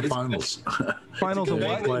 They're in the finals. Finals of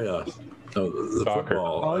what? The soccer.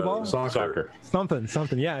 Football. Volleyball? Soccer.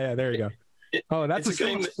 Something. Yeah, there you go. Oh, that's a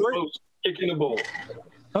game that involves kicking a ball.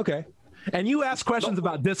 Okay. And you asked questions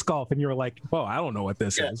about disc golf, and you were like, "Oh, I don't know what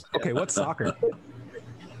this is." Okay, what's soccer?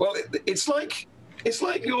 Well, it's like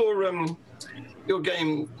your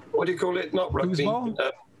game. What do you call it? Not rugby.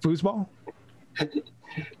 Foosball.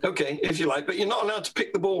 Okay, if you like, but you're not allowed to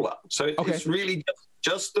pick the ball up. So it's really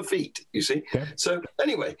just the feet, you see. Okay. So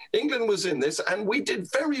anyway, England was in this, and we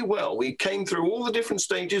did very well. We came through all the different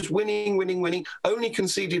stages, winning, only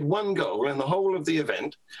conceded one goal in the whole of the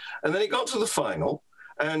event. And then it got to the final,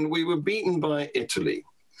 and we were beaten by Italy.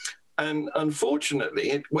 And unfortunately,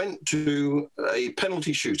 it went to a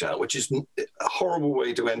penalty shootout, which is a horrible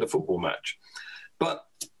way to end a football match. But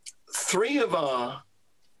 3 of our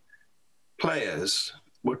players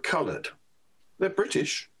were coloured. They're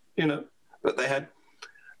British, but they had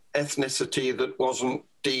ethnicity that wasn't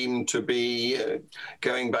deemed to be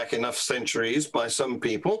going back enough centuries by some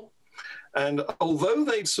people. And although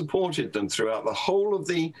they'd supported them throughout the whole of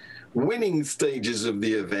the winning stages of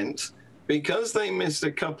the event, because they missed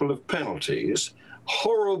a couple of penalties,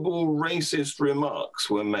 horrible racist remarks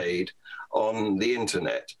were made on the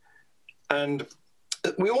internet. And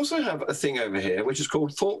we also have a thing over here which is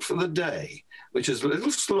called Thought for the Day, which is a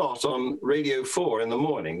little slot on Radio 4 in the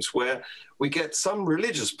mornings where we get some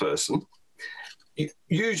religious person,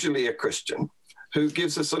 usually a Christian, who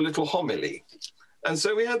gives us a little homily. And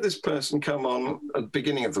so we had this person come on at the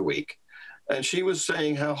beginning of the week, and she was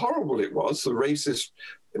saying how horrible it was, the racist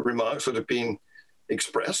remarks that have been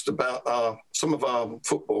expressed about some of our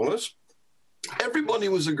footballers. Everybody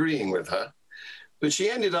was agreeing with her, but she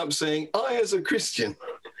ended up saying, I, as a Christian,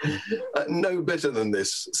 know better than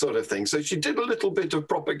this sort of thing. So she did a little bit of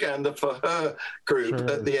propaganda for her group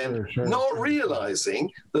at the end, not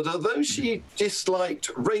realizing that although she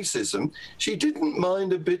disliked racism, she didn't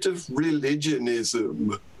mind a bit of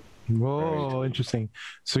religionism. Whoa, interesting.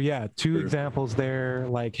 So yeah, two examples there.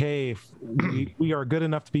 Like, hey, we are good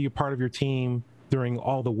enough to be a part of your team during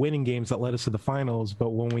all the winning games that led us to the finals, but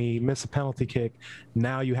when we miss a penalty kick,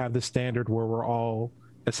 now you have this standard where we're all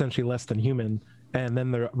essentially less than human. And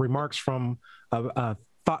then the remarks from a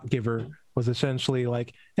thought giver was essentially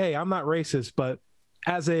like, hey, I'm not racist, but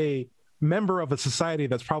as a member of a society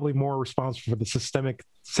that's probably more responsible for the systemic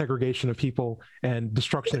segregation of people and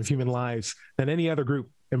destruction of human lives than any other group,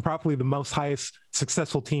 and probably the most highest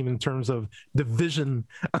successful team in terms of division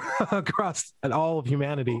across all of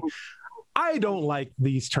humanity, I don't like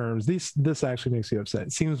these terms. This actually makes me upset.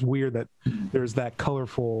 It seems weird that there's that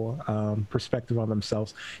colorful perspective on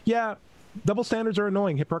themselves. Yeah, double standards are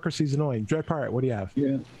annoying. Hypocrisy is annoying. Dread Pirate, what do you have?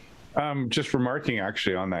 Yeah. Just remarking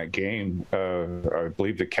actually on that game, I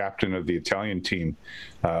believe the captain of the Italian team,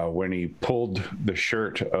 when he pulled the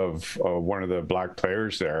shirt of one of the black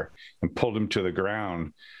players there and pulled him to the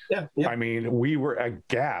ground. Yeah. I mean, we were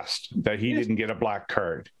aghast that he didn't get a black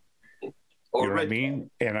card. Or you know what I mean?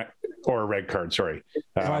 Or a red card, sorry.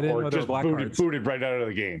 Or just booted right out of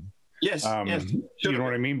the game. Yes. You know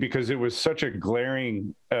what I mean? Because it was such a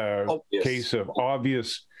glaring case of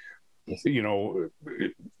obvious,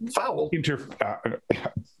 foul.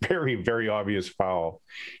 Very, very obvious foul.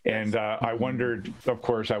 And I wondered, of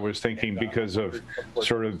course, I was thinking because of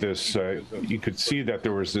sort of this, you could see that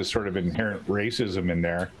there was this sort of inherent racism in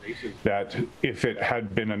there, that if it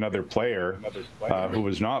had been another player who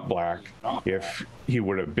was not black, if he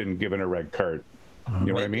would have been given a red card. You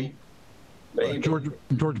know what I mean?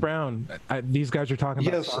 George Brown, these guys are talking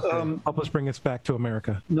about soccer. Help us bring us back to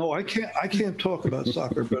America. No, I can't talk about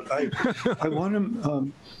soccer, but I want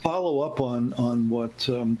to follow up on what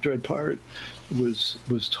Dread Pirate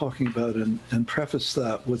was talking about and preface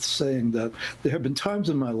that with saying that there have been times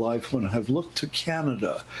in my life when I have looked to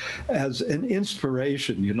Canada as an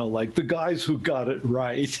inspiration, like the guys who got it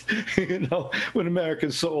right. When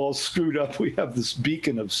America's so all screwed up, we have this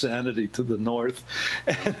beacon of sanity to the north.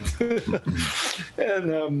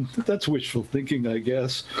 And that's wishful thinking, I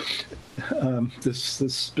guess.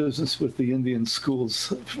 This business with the Indian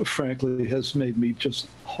schools, frankly, has made me just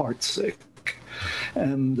heartsick.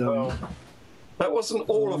 And that wasn't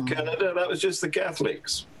all of Canada. That was just the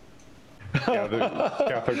Catholics. Yeah, the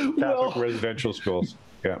Catholic residential schools.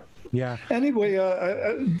 Yeah. Yeah. Anyway,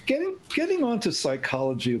 getting on to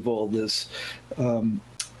psychology of all this,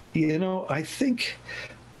 I think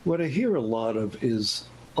what I hear a lot of is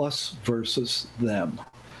us versus them.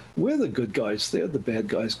 We're the good guys. They're the bad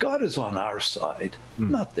guys. God is on our side,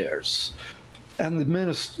 not theirs. And the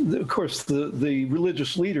minister, of course, the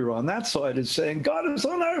religious leader on that side is saying, God is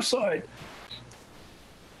on our side.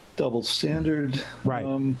 Double standard. Right.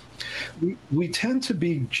 We tend to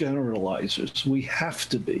be generalizers. We have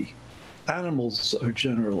to be. Animals are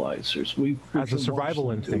generalizers. We as a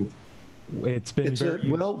survival instinct. It's been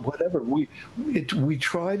whatever. We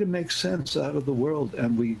try to make sense out of the world,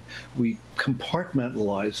 and we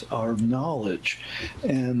compartmentalize our knowledge,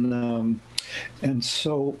 and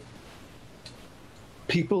so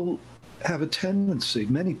people have a tendency,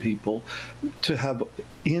 many people, to have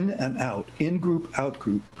in and out, in group, out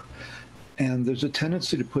group. And there's a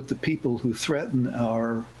tendency to put the people who threaten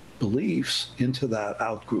our beliefs into that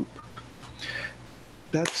out group.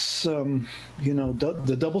 That's,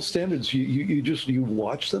 the double standards, you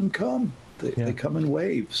watch them come. They come in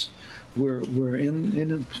waves. We're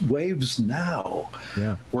in waves now.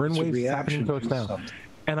 Yeah, we're in waves happening to us now. Something.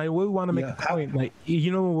 And I would want to make a point, we're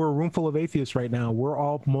a room full of atheists right now. We're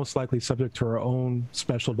all most likely subject to our own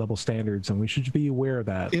special double standards, and we should be aware of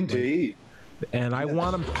that. Indeed. And I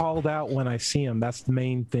want them called out when I see them. That's the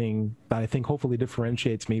main thing that I think hopefully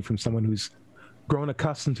differentiates me from someone who's grown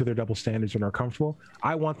accustomed to their double standards and are comfortable.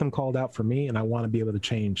 I want them called out for me, and I want to be able to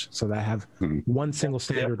change so that I have one single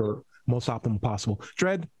standard or most optimal possible.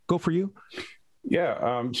 Dread, go for you.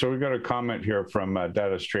 Yeah. So we've got a comment here from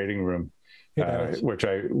Data's Trading Room. which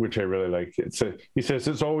I really like. He says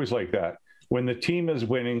it's always like that. When the team is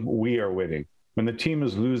winning, we are winning. When the team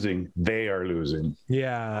is losing, they are losing.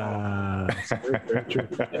 Yeah. Very true.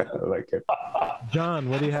 I like it. John,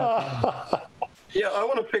 what do you have? Yeah, I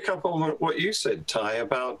want to pick up on what you said, Ty,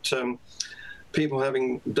 about people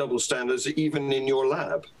having double standards even in your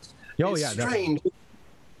lab. Oh, it's strange.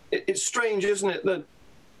 It's strange, isn't it, that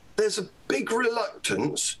there's a big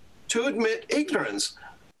reluctance to admit ignorance.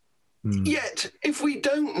 Yet, if we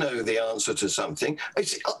don't know the answer to something,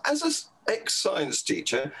 as an ex-science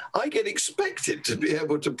teacher, I get expected to be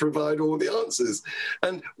able to provide all the answers.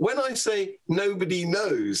 And when I say nobody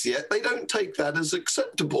knows yet, they don't take that as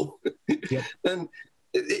acceptable. Yep. And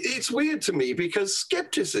it's weird to me because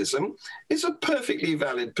skepticism is a perfectly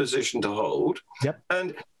valid position to hold. Yep.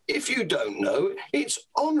 And if you don't know, it's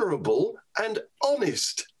honorable and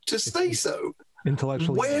honest to say so.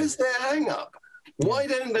 Intellectually. Where's their hang-up? Why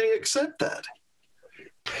don't they accept that?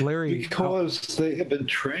 Larry. Because they have been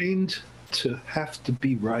trained to have to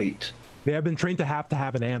be right. They have been trained to have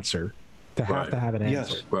an answer. To have to have an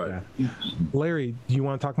answer. Yes. Right. Yeah. Larry, do you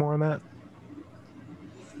want to talk more on that?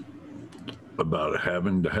 About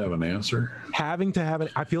having to have an answer? Having to have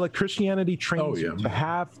I feel like Christianity trains you to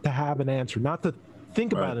have an answer. Not to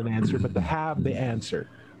think about an answer, but to have the answer.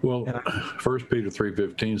 Well, 1 Peter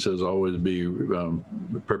 3:15 says always be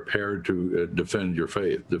prepared to defend your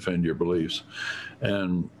faith, defend your beliefs.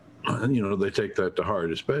 And, they take that to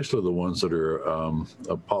heart, especially the ones that are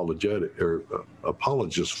apologetic or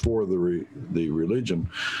apologists for the religion.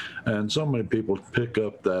 And so many people pick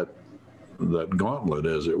up that gauntlet,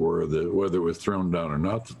 as it were, that whether it was thrown down or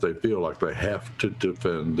not, that they feel like they have to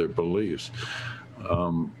defend their beliefs.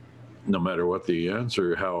 No matter what the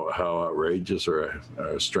answer, how outrageous or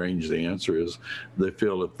strange the answer is, they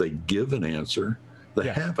feel if they give an answer, they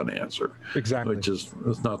have an answer. Exactly. Which is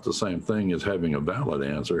it's not the same thing as having a valid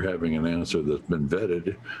answer, having an answer that's been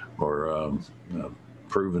vetted or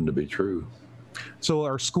proven to be true. So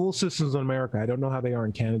our school systems in America, I don't know how they are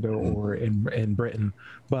in Canada or in Britain,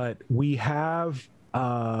 but we have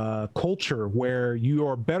a culture where you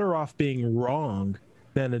are better off being wrong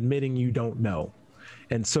than admitting you don't know.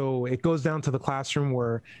 And so it goes down to the classroom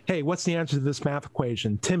where, hey, what's the answer to this math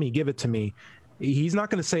equation? Timmy, give it to me. He's not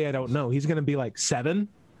going to say, I don't know. He's going to be like 7.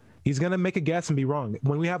 He's going to make a guess and be wrong.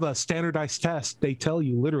 When we have a standardized test, they tell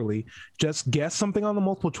you literally just guess something on the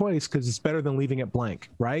multiple choice because it's better than leaving it blank,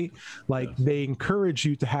 right? Like they encourage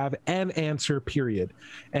you to have an answer, period.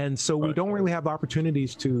 And so we don't really have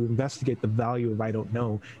opportunities to investigate the value of I don't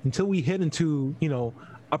know until we hit into,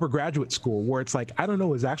 upper graduate school where it's like, I don't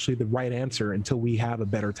know is actually the right answer until we have a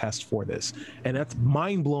better test for this. And that's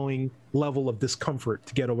mind-blowing level of discomfort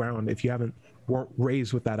to get around if you weren't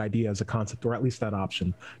raised with that idea as a concept, or at least that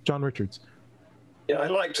option. John Richards. Yeah, I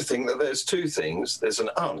like to think that there's two things. There's an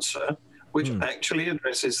answer, which actually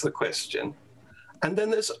addresses the question, and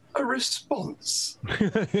then there's a response,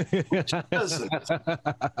 which doesn't.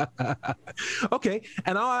 Okay,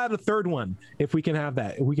 and I'll add a third one if we can have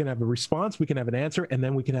that. We can have a response, we can have an answer, and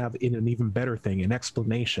then we can have an even better thing, an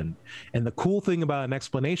explanation. And the cool thing about an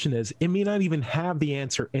explanation is it may not even have the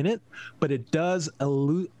answer in it, but it does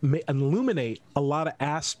illuminate a lot of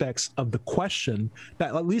aspects of the question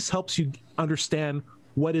that at least helps you understand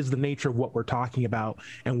what is the nature of what we're talking about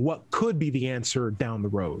and what could be the answer down the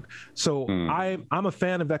road. So I'm a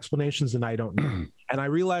fan of explanations and I don't know. And I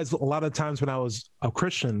realized a lot of times when I was a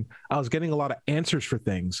Christian, I was getting a lot of answers for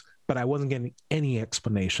things, but I wasn't getting any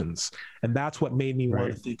explanations. And that's what made me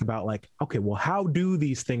want to think about like, okay, well, how do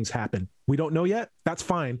these things happen? We don't know yet. That's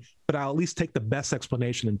fine. But I'll at least take the best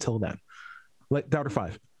explanation until then. Dr.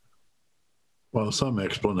 Five. Well, some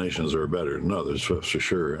explanations are better than others, for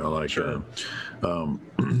sure. Like,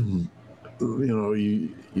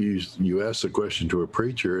 you ask the question to a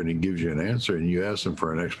preacher and he gives you an answer, and you ask him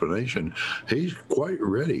for an explanation. He's quite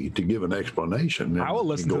ready to give an explanation. I will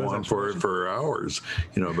listen to go on for hours,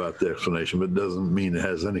 about the explanation, but it doesn't mean it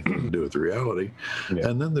has anything to do with the reality. Yeah.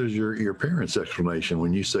 And then there's your parents' explanation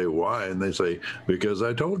when you say why, and they say because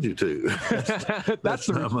I told you to. That's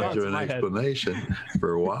not much of an explanation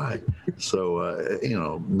for why. So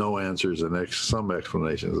no answers and some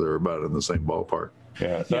explanations are about in the same ballpark.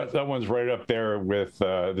 Yeah, that one's right up there with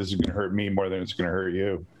this is going to hurt me more than it's going to hurt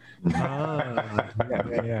you.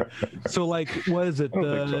 Yeah. So like, what is it?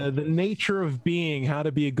 The nature of being, how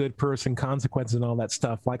to be a good person, consequences and all that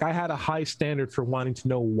stuff. Like I had a high standard for wanting to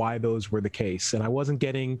know why those were the case. And I wasn't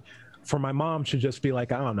getting for my mom to just be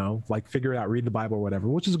like, I don't know, like figure it out, read the Bible or whatever,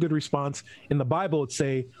 which is a good response. In the Bible, it'd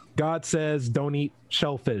say, God says, don't eat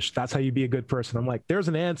shellfish. That's how you be a good person. I'm like, there's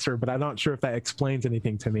an answer, but I'm not sure if that explains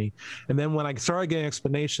anything to me. And then when I started getting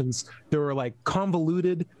explanations, they were like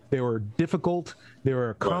convoluted, they were difficult, they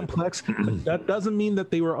were complex. But that doesn't mean that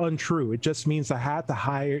they were untrue. It just means I had to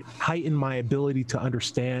heighten my ability to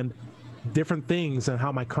understand different things and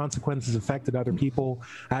how my consequences affected other people.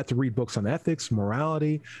 I had to read books on ethics,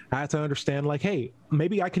 morality. I had to understand, like, hey,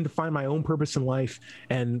 maybe I can define my own purpose in life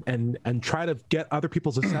and try to get other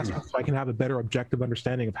people's assessments so I can have a better objective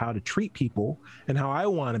understanding of how to treat people and how I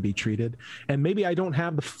want to be treated. And maybe I don't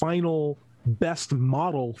have the final best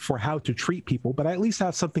model for how to treat people, but I at least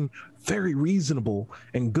have something very reasonable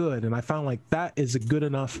and good. And I found like that is a good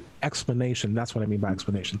enough explanation. That's what I mean by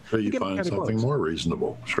explanation. So you find something more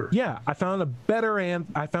reasonable. Sure. Yeah, I found a better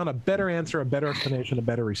answer, a better explanation, a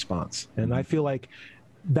better response. And I feel like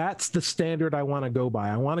that's the standard I want to go by.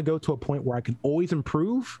 I want to go to a point where I can always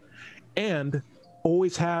improve and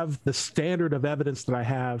always have the standard of evidence that I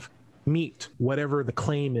have meet whatever the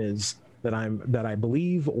claim is that I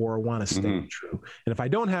believe or want to stay true. And if I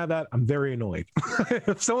don't have that, I'm very annoyed.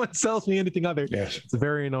 If someone tells me anything other, it's a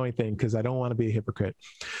very annoying thing because I don't want to be a hypocrite.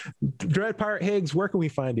 Dread Pirate Higgs, where can we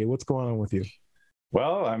find you? What's going on with you?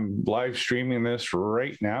 Well, I'm live streaming this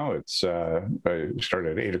right now. It's I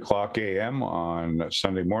started at 8:00 a.m. on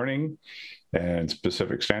Sunday morning, and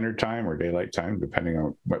Pacific Standard Time or Daylight Time, depending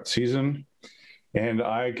on what season. And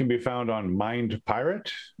I can be found on Mind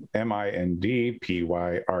Pirate,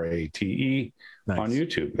 MINDPYRATE, nice, on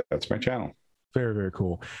YouTube. That's my channel. Very, very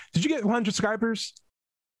cool. Did you get 100 subscribers?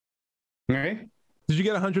 Hey? Did you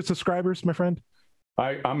get 100 subscribers, my friend?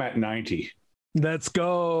 I'm at 90. Let's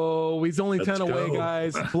go. He's only 10 away,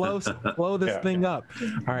 guys. Blow this thing up. All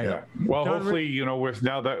right. Yeah. Well, hopefully, with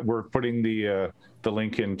now that we're putting the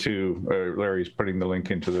link into Larry's putting the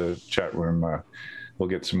link into the chat room, we'll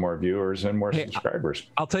get some more viewers and more subscribers.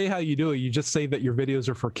 I'll tell you how you do it. You just say that your videos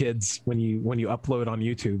are for kids when you upload on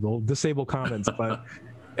YouTube. We'll disable comments, but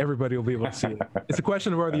everybody will be able to see it. It's a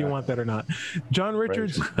question of whether you want that or not. John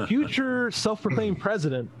Richards, future self-proclaimed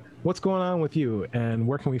president. What's going on with you, and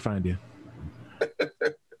where can we find you?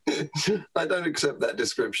 I don't accept that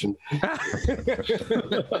description.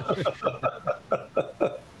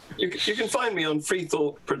 You can find me on Free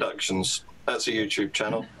Thought Productions. That's a YouTube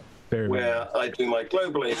channel where I do my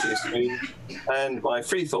Global Atheist stream and my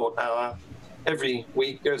Free Thought Hour every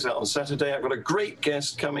week. Goes out on Saturday. I've got a great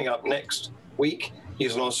guest coming up next week.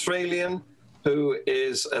 He's an Australian who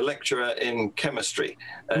is a lecturer in chemistry,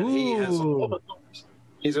 and he has a lot of thoughts.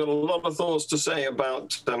 He's got a lot of thoughts to say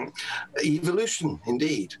about evolution,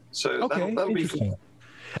 indeed. So that'll be fun.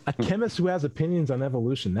 A chemist who has opinions on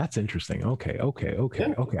evolution. That's interesting. Okay.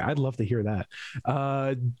 I'd love to hear that.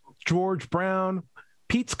 George Brown,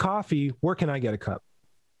 Pete's Coffee. Where can I get a cup?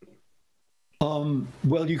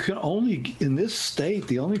 Well, you can only, in this state,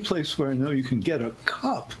 the only place where I know you can get a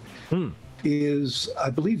cup is,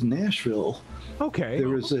 I believe, Nashville. Okay.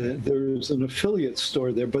 There is an affiliate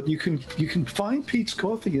store there, but you can find Pete's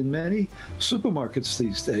Coffee in many supermarkets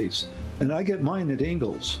these days, and I get mine at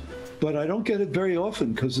Ingles, but I don't get it very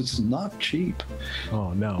often because it's not cheap.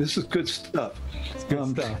 Oh no! This is good stuff. It's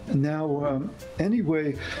good stuff. Now,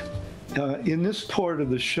 anyway. In this part of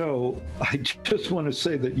the show, I just want to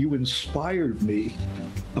say that you inspired me,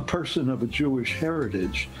 a person of a Jewish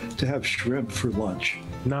heritage, to have shrimp for lunch.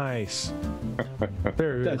 Nice.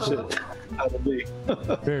 That's it. Out of me.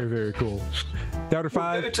 Very, very cool. Doubter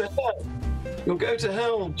 5. You'll go to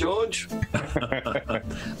hell, George.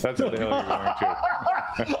 That's what the hell you're going to.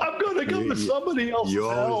 I'm going to go to somebody else's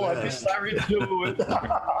hell. I'd be sorry to do it.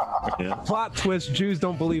 Plot twist, Jews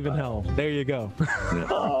don't believe in hell. There you go.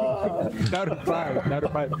 Doubter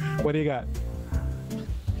 5. What do you got?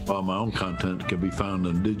 Well, my own content can be found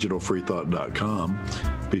on digitalfreethought.com.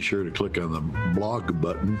 Be sure to click on the blog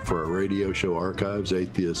button for our radio show archives,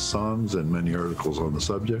 atheist songs, and many articles on the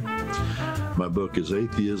subject. My book is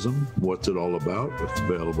Atheism, What's It All About? It's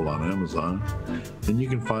available on Amazon. And you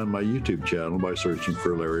can find my YouTube channel by searching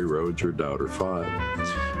for Larry Rhodes or Doubter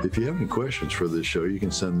 5. If you have any questions for this show, you can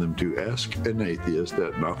send them to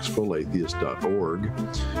askanatheist@knoxvilleatheist.org,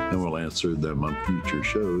 and we'll answer them on future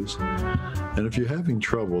shows. And if you're having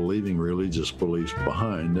trouble leaving religious beliefs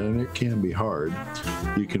behind, and it can be hard,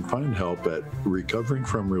 you can find help at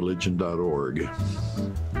recoveringfromreligion.org.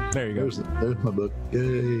 There you go. There's my book.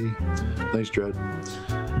 Yay. Thanks, Dred.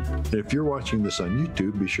 If you're watching this on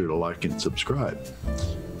YouTube, be sure to like and subscribe.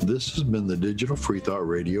 This has been the Digital Free Thought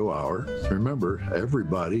Radio Hour. Remember,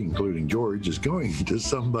 everybody, including George, is going to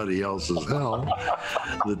somebody else's hell.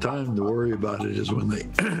 The time to worry about it is when they,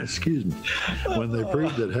 excuse me, when they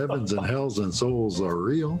prove that heavens and hells and souls are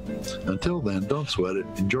real. Until then, don't sweat it.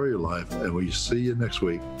 Enjoy your life, and we'll see you next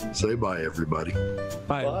week. Say bye, everybody.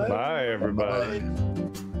 Bye. Bye, everybody. Bye.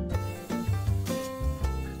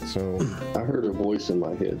 So I heard a voice in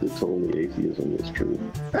my head that told me atheism was true.